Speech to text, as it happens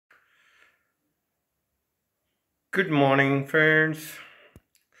Good morning, friends.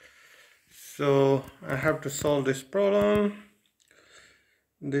 So I have to solve this problem.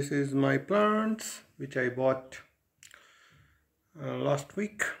 This is my plants which I bought last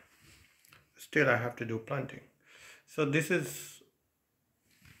week. Still I have to do planting. So this is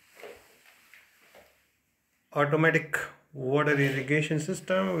automatic water irrigation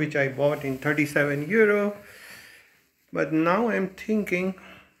system which I bought in 37 euro. But now I'm thinking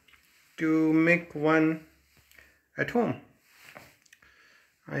to make one at home.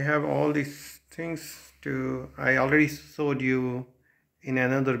 I have all these things I already showed you in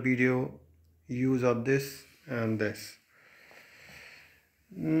another video use of this and this.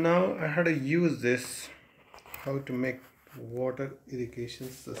 Now I had to use this, how to make water irrigation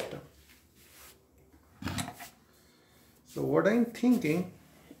system. So what I'm thinking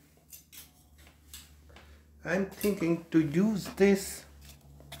to use this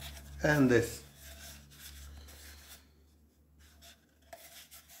and this.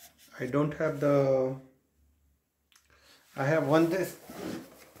 I don't have I have one this,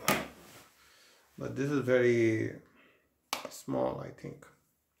 but this is very small. I think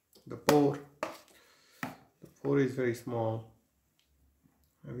the pore is very small.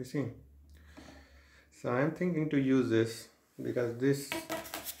 Have you seen? So I'm thinking to use this because this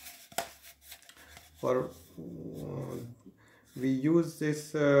we use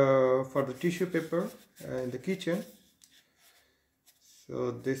this for the tissue paper in the kitchen.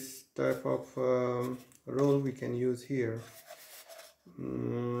 So this type of roll we can use here.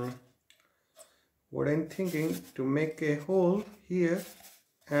 What I'm thinking to make a hole here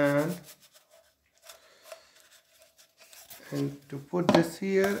and to put this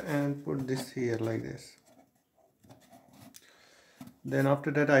here and put this here like this. Then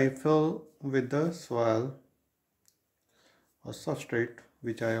after that I fill with the soil or substrate,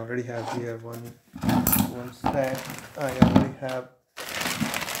 which I already have here. One stack I already have.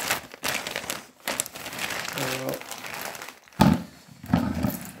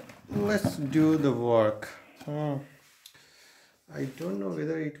 Let's do the work. I don't know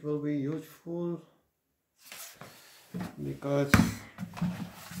whether it will be useful because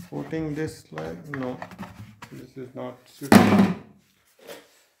putting this no, this is not suitable,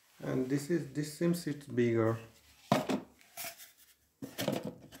 and this seems it's bigger.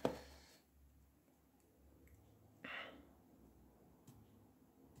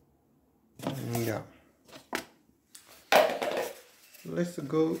 Yeah, let's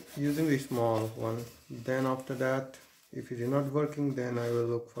go using the small one. Then after that, if it is not working, then I will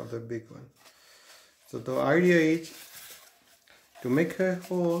look for the big one. So the idea is to make a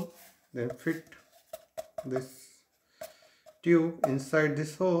hole, then fit this tube inside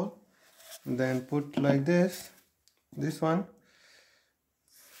this hole, then put like this one,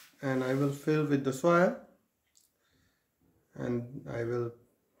 and I will fill with the soil, and I will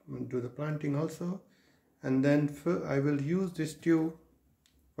do the planting also, and then I will use this tube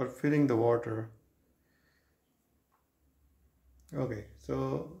for filling the water. Okay,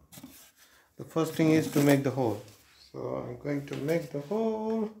 so the first thing is to make the hole. So I'm going to make the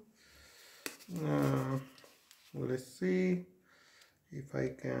hole. Let's see if I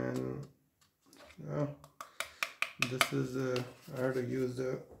can. This is I have to use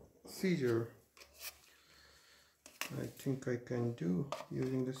the scissor. I think I can do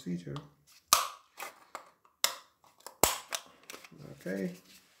using the scissor. Okay,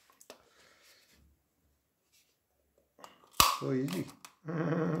 so easy.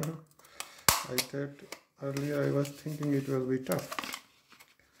 I thought earlier I was thinking it will be tough.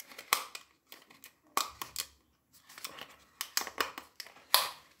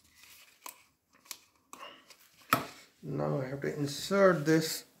 Now I have to insert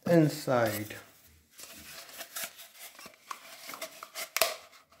this inside.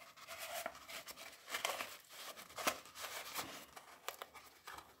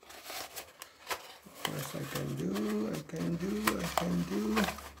 Yes, I can do.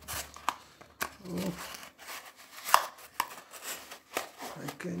 Oh, I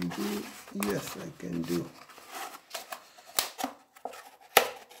can do. Yes, I can do.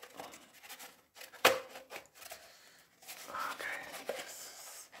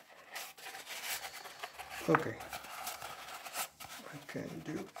 Okay, I can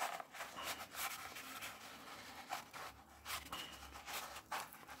do.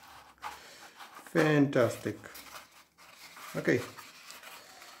 Fantastic. Okay,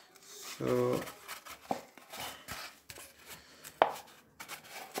 so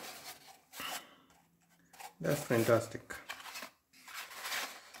that's fantastic.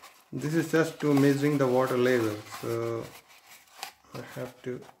 This is just to measuring the water level, so I have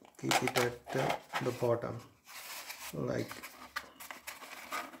to keep it at the bottom. like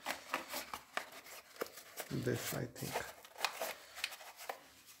this, I think.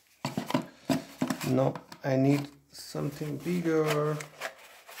 No, I need something bigger.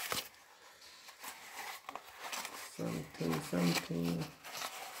 Something.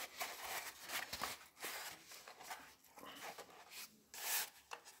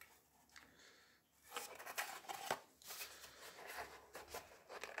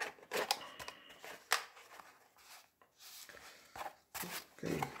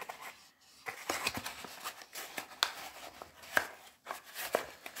 Okay.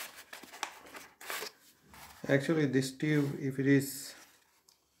 Actually, this tube, if it is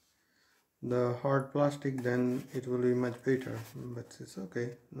the hard plastic, then it will be much better, but it's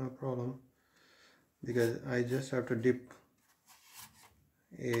okay, no problem, because I just have to dip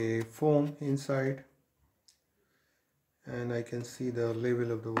a foam inside and I can see the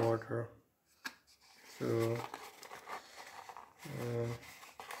level of the water. So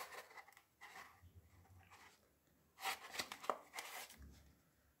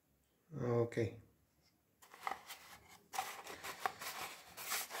okay,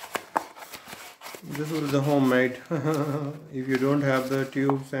 this was the homemade. If you don't have the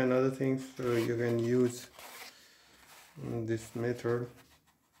tubes and other things, you can use this method.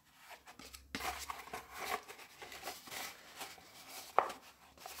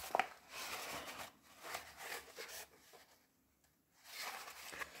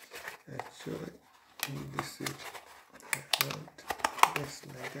 Actually, this is this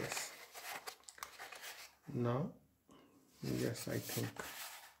like this. Now, yes, I think.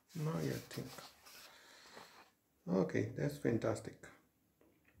 Now you think. Okay, that's fantastic.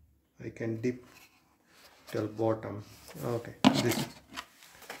 I can dip till bottom. Okay, this is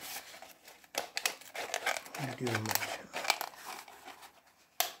pretty much.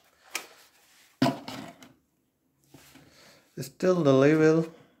 Still the level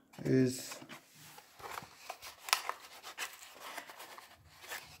is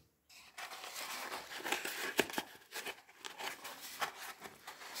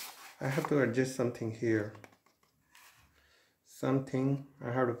I have to adjust something here. Something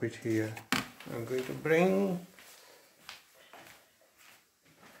I have to put here. I'm going to bring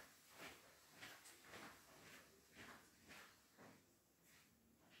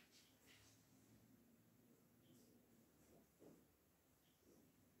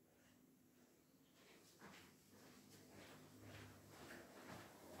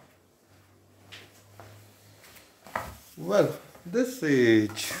well, this is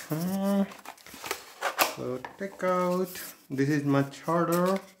so take out. This is much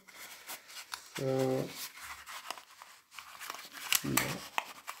harder. So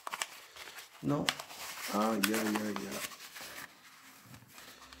no. Oh yeah.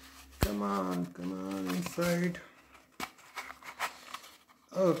 Come on inside.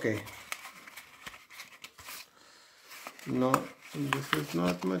 Okay. No, this is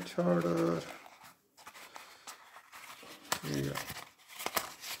not much harder. Yeah.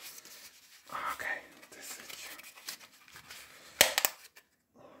 Okay, this is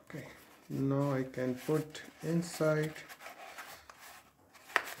okay. Now I can put inside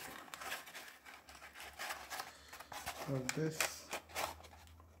of this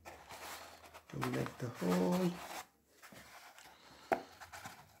to make the hole.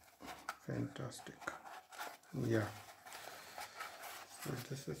 Fantastic. Yeah. So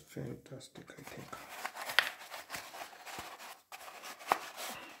this is fantastic, I think.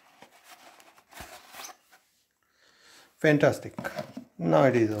 Fantastic. Now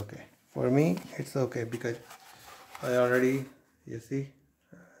it is okay. For me, it's okay because I already, you see,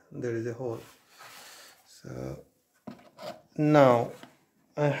 there is a hole. So now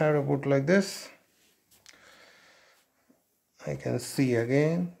I have to put like this. I can see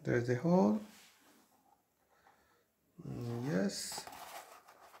again, there is a hole. Yes.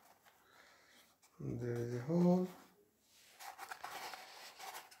 There is a hole.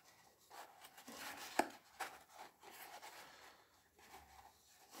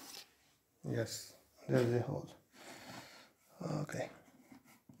 Yes, there is a hole. Okay.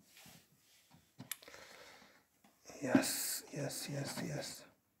 Yes.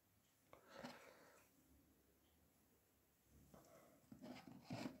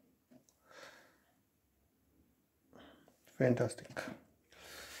 Fantastic.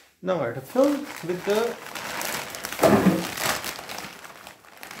 Now I have to fill with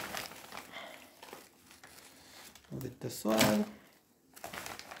the soil.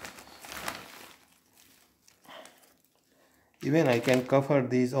 Even I can cover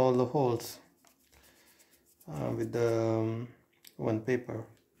these all the holes with the one paper.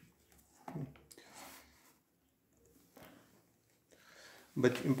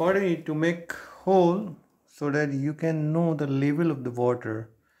 but important is to make hole so that you can know the level of the water.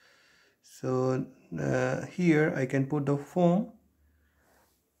 So here I can put the foam,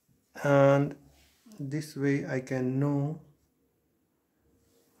 and this way I can know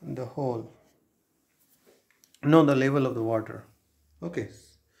the hole, know the level of the water. Okay,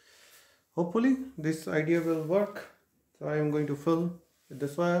 hopefully this idea will work. So I am going to fill with the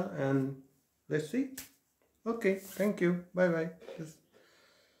soil and let's see. Okay, thank you. Bye bye.